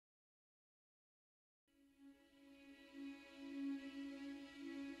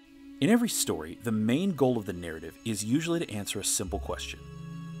In every story, the main goal of the narrative is usually to answer a simple question.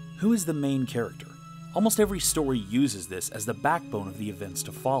 Who is the main character? Almost every story uses this as the backbone of the events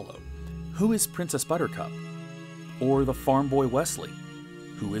to follow. Who is Princess Buttercup? Or the farm boy Wesley?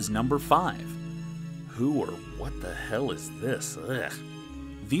 Who is number 5? Who or what the hell is this? Ugh.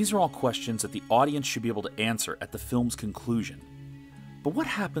 These are all questions that the audience should be able to answer at the film's conclusion. But what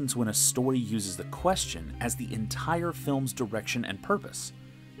happens when a story uses the question as the entire film's direction and purpose?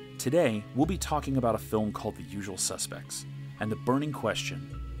 Today, we'll be talking about a film called The Usual Suspects, and the burning question,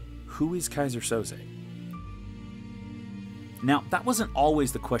 who is Keyser Söze? Now, that wasn't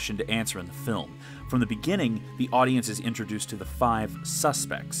always the question to answer in the film. From the beginning, the audience is introduced to the 5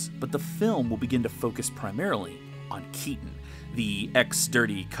 suspects, but the film will begin to focus primarily on Keaton, the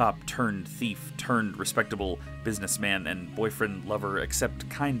ex-dirty cop turned thief turned respectable businessman and boyfriend lover, except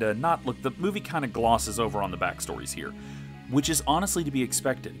kinda not. Look, the movie kinda glosses over on the backstories here, which is honestly to be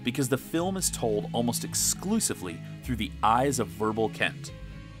expected because the film is told almost exclusively through the eyes of Verbal Kent.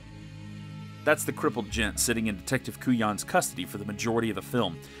 That's the crippled gent sitting in Detective Kuyan's custody for the majority of the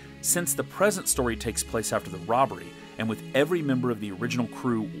film. Since the present story takes place after the robbery, and with every member of the original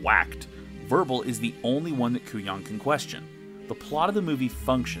crew whacked, Verbal is the only one that Kuyan can question. The plot of the movie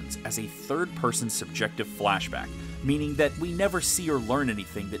functions as a third-person subjective flashback, meaning that we never see or learn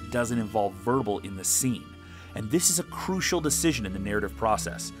anything that doesn't involve Verbal in the scene. And this is a crucial decision in the narrative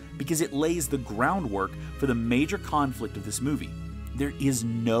process, because it lays the groundwork for the major conflict of this movie. There is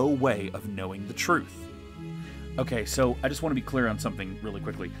no way of knowing the truth. Okay, so I just want to be clear on something really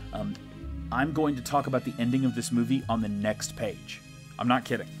quickly. I'm going to talk about the ending of this movie on the next page. I'm not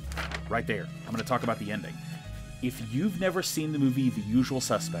kidding. Right there. I'm going to talk about the ending. If you've never seen the movie The Usual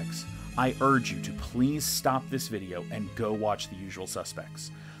Suspects, I urge you to please stop this video and go watch The Usual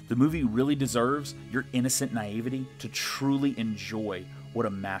Suspects. The movie really deserves your innocent naivety to truly enjoy what a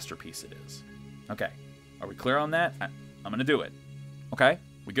masterpiece it is. Okay, are we clear on that? I'm going to do it. Okay,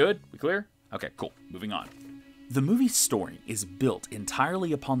 we good? We clear? Okay, cool. Moving on. The movie's story is built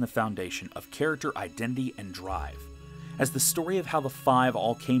entirely upon the foundation of character identity and drive. As the story of how the 5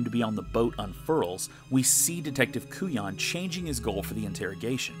 all came to be on the boat unfurls, we see Detective Kuyan changing his goal for the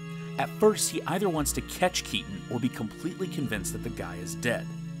interrogation. At first, he either wants to catch Keaton or be completely convinced that the guy is dead.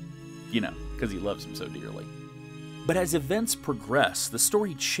 You know, because he loves him so dearly. But as events progress, the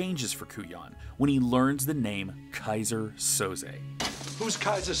story changes for Kuyan when he learns the name Keyser Söze. Who's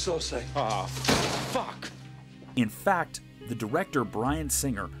Keyser Söze? Oh, fuck. In fact, the director Bryan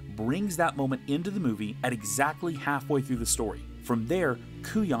Singer brings that moment into the movie at exactly halfway through the story. From there,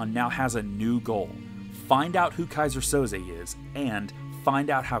 Kuyan now has a new goal. Find out who Keyser Söze is, and find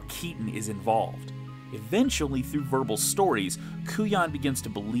out how Keaton is involved. Eventually, through Verbal stories, Kuyan begins to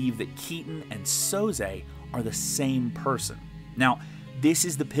believe that Keaton and Söze are the same person. Now, this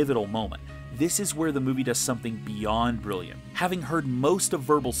is the pivotal moment. This is where the movie does something beyond brilliant. Having heard most of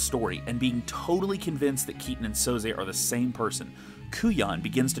Verbal's story and being totally convinced that Keaton and Söze are the same person, Kuyan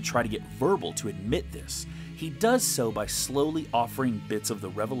begins to try to get Verbal to admit this. He does so by slowly offering bits of the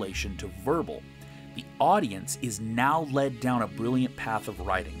revelation to Verbal. The audience is now led down a brilliant path of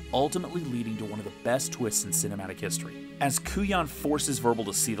writing, ultimately leading to one of the best twists in cinematic history. As Kuyan forces Verbal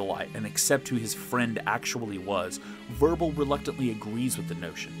to see the light and accept who his friend actually was, Verbal reluctantly agrees with the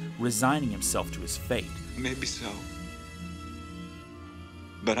notion, resigning himself to his fate. Maybe so.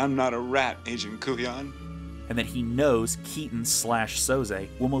 But I'm not a rat, Agent Kuyan. And that he knows Keaton/Söze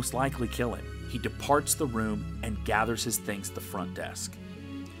will most likely kill him. He departs the room and gathers his things at the front desk.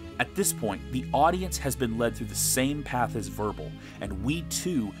 At this point, the audience has been led through the same path as Verbal, and we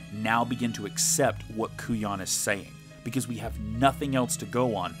too now begin to accept what Kuyan is saying, because we have nothing else to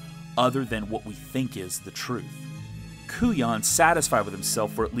go on other than what we think is the truth. Kuyan, satisfied with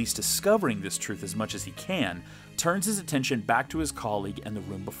himself for at least discovering this truth as much as he can, turns his attention back to his colleague and the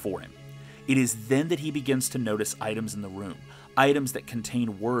room before him. It is then that he begins to notice items in the room, items that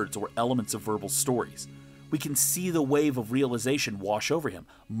contain words or elements of Verbal stories. We can see the wave of realization wash over him,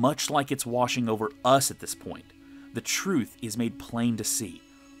 much like it's washing over us at this point. The truth is made plain to see.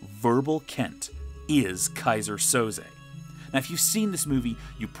 Verbal Kent is Keyser Söze. Now, if you've seen this movie,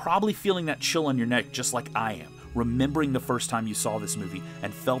 you're probably feeling that chill on your neck just like I am, remembering the first time you saw this movie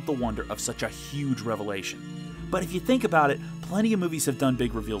and felt the wonder of such a huge revelation. But if you think about it, plenty of movies have done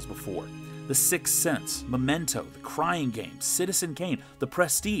big reveals before. The Sixth Sense, Memento, The Crying Game, Citizen Kane, The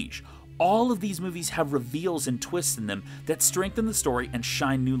Prestige. All of these movies have reveals and twists in them that strengthen the story and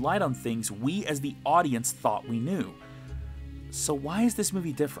shine new light on things we as the audience thought we knew. So why is this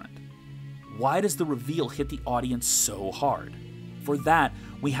movie different? Why does the reveal hit the audience so hard? For that,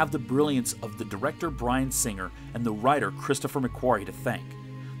 we have the brilliance of the director Bryan Singer and the writer Christopher McQuarrie to thank.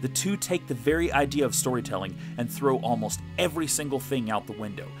 The two take the very idea of storytelling and throw almost every single thing out the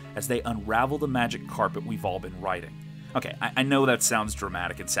window as they unravel the magic carpet we've all been writing. Okay, I know that sounds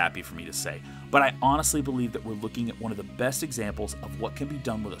dramatic and sappy for me to say, but I honestly believe that we're looking at one of the best examples of what can be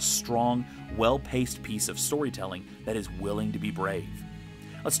done with a strong, well-paced piece of storytelling that is willing to be brave.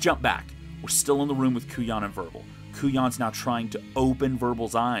 Let's jump back. We're still in the room with Kuyan and Verbal. Kuyan's now trying to open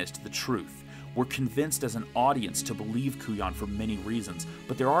Verbal's eyes to the truth. We're convinced as an audience to believe Kuyan for many reasons,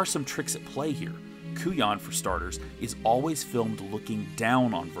 but there are some tricks at play here. Kuyan, for starters, is always filmed looking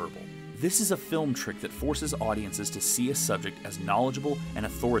down on Verbal. This is a film trick that forces audiences to see a subject as knowledgeable and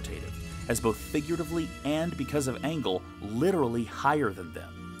authoritative, as both figuratively and, because of angle, literally higher than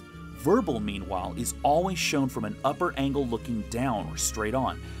them. Verbal, meanwhile, is always shown from an upper angle looking down or straight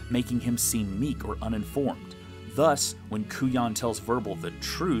on, making him seem meek or uninformed. Thus, when Kuyan tells Verbal the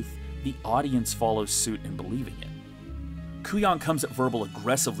truth, the audience follows suit in believing it. Kuyan comes at Verbal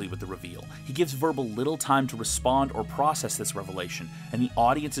aggressively with the reveal. He gives Verbal little time to respond or process this revelation, and the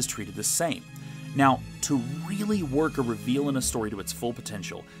audience is treated the same. Now, to really work a reveal in a story to its full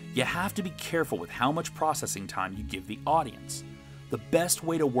potential, you have to be careful with how much processing time you give the audience. The best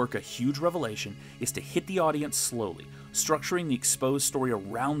way to work a huge revelation is to hit the audience slowly, structuring the exposed story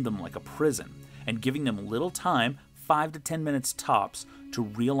around them like a prison, and giving them little time, 5 to 10 minutes tops, to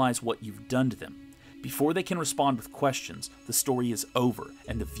realize what you've done to them. Before they can respond with questions, the story is over,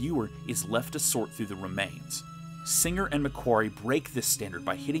 and the viewer is left to sort through the remains. Singer and McQuarrie break this standard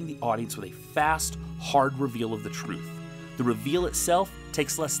by hitting the audience with a fast, hard reveal of the truth. The reveal itself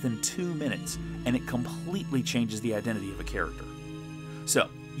takes less than 2 minutes, and it completely changes the identity of a character. So,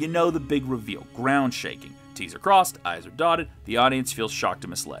 you know the big reveal, ground shaking. T's are crossed, I's are dotted, the audience feels shocked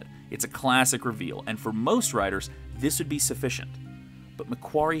and misled. It's a classic reveal, and for most writers, this would be sufficient. But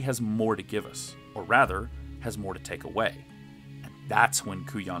McQuarrie has more to give us, or rather, has more to take away. And that's when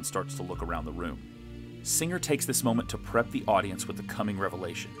Kuyan starts to look around the room. Singer takes this moment to prep the audience with the coming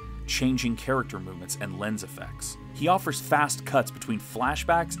revelation, changing character movements and lens effects. He offers fast cuts between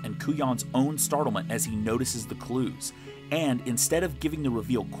flashbacks and Kuyan's own startlement as he notices the clues, and instead of giving the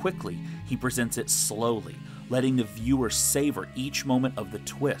reveal quickly, he presents it slowly, letting the viewer savor each moment of the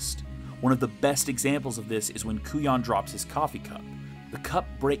twist. One of the best examples of this is when Kuyan drops his coffee cup. The cup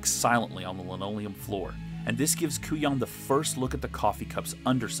breaks silently on the linoleum floor, and this gives Kuyan the first look at the coffee cup's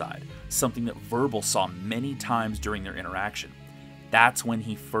underside, something that Verbal saw many times during their interaction. That's when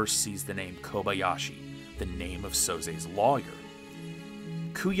he first sees the name Kobayashi, the name of Soze's lawyer.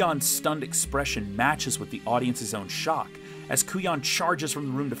 Kuyan's stunned expression matches with the audience's own shock. As Kuyan charges from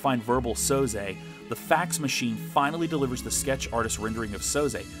the room to find Verbal Soze, the fax machine finally delivers the sketch artist rendering of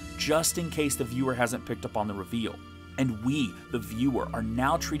Soze, just in case the viewer hasn't picked up on the reveal. And we, the viewer, are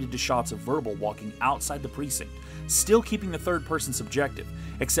now treated to shots of Verbal walking outside the precinct, still keeping the third person subjective,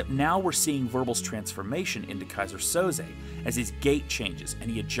 except now we're seeing Verbal's transformation into Kaiser Soze as his gait changes and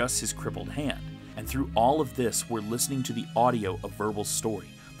he adjusts his crippled hand. And through all of this, we're listening to the audio of Verbal's story,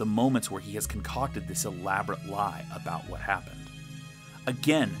 the moments where he has concocted this elaborate lie about what happened.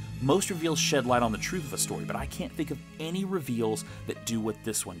 Again, most reveals shed light on the truth of a story, but I can't think of any reveals that do what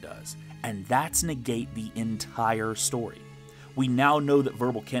this one does, and that's negate the entire story. We now know that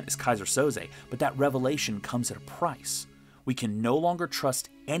Verbal Kent is Kaiser Soze, but that revelation comes at a price. We can no longer trust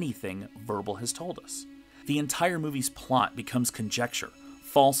anything Verbal has told us. The entire movie's plot becomes conjecture,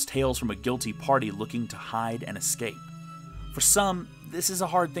 false tales from a guilty party looking to hide and escape. For some, this is a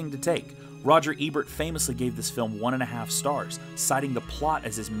hard thing to take. Roger Ebert famously gave this film 1.5 stars, citing the plot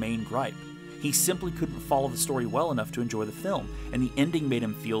as his main gripe. He simply couldn't follow the story well enough to enjoy the film, and the ending made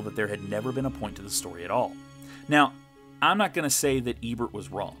him feel that there had never been a point to the story at all. Now, I'm not going to say that Ebert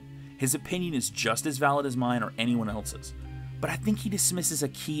was wrong. His opinion is just as valid as mine or anyone else's. But I think he dismisses a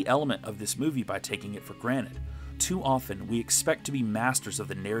key element of this movie by taking it for granted. Too often, we expect to be masters of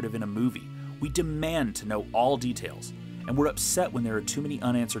the narrative in a movie. We demand to know all details, and we're upset when there are too many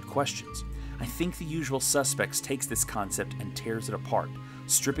unanswered questions. I think The Usual Suspects takes this concept and tears it apart,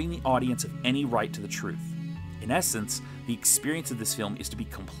 stripping the audience of any right to the truth. In essence, the experience of this film is to be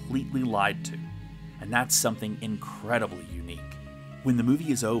completely lied to, and that's something incredibly unique. When the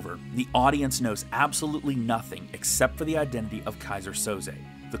movie is over, the audience knows absolutely nothing except for the identity of Kaiser Soze.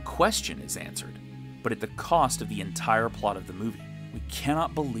 The question is answered, but at the cost of the entire plot of the movie. We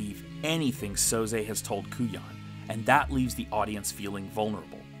cannot believe anything Soze has told Kuyan, and that leaves the audience feeling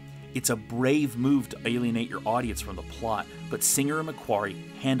vulnerable. It's a brave move to alienate your audience from the plot, but Singer and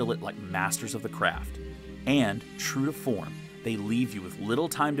McQuarrie handle it like masters of the craft. And, true to form, they leave you with little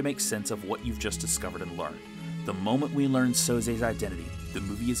time to make sense of what you've just discovered and learned. The moment we learn Soze's identity, the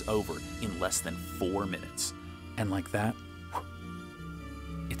movie is over in less than 4 minutes. And like that,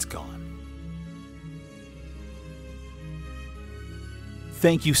 it's it's gone.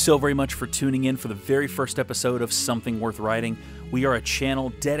 Thank you so very much for tuning in for the very first episode of Something Worth Writing. We are a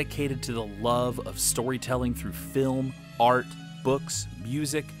channel dedicated to the love of storytelling through film, art, books,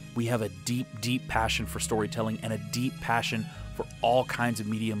 music. We have a deep, deep passion for storytelling and a deep passion for all kinds of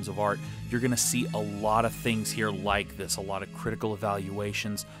mediums of art. You're going to see a lot of things here like this, a lot of critical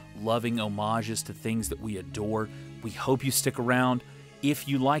evaluations, loving homages to things that we adore. We hope you stick around. If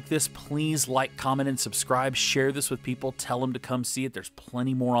you like this, please like, comment, and subscribe. Share this with people. Tell them to come see it. There's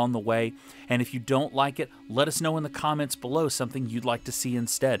plenty more on the way. And if you don't like it, let us know in the comments below something you'd like to see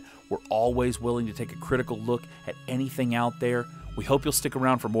instead. We're always willing to take a critical look at anything out there. We hope you'll stick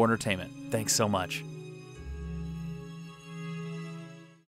around for more entertainment. Thanks so much.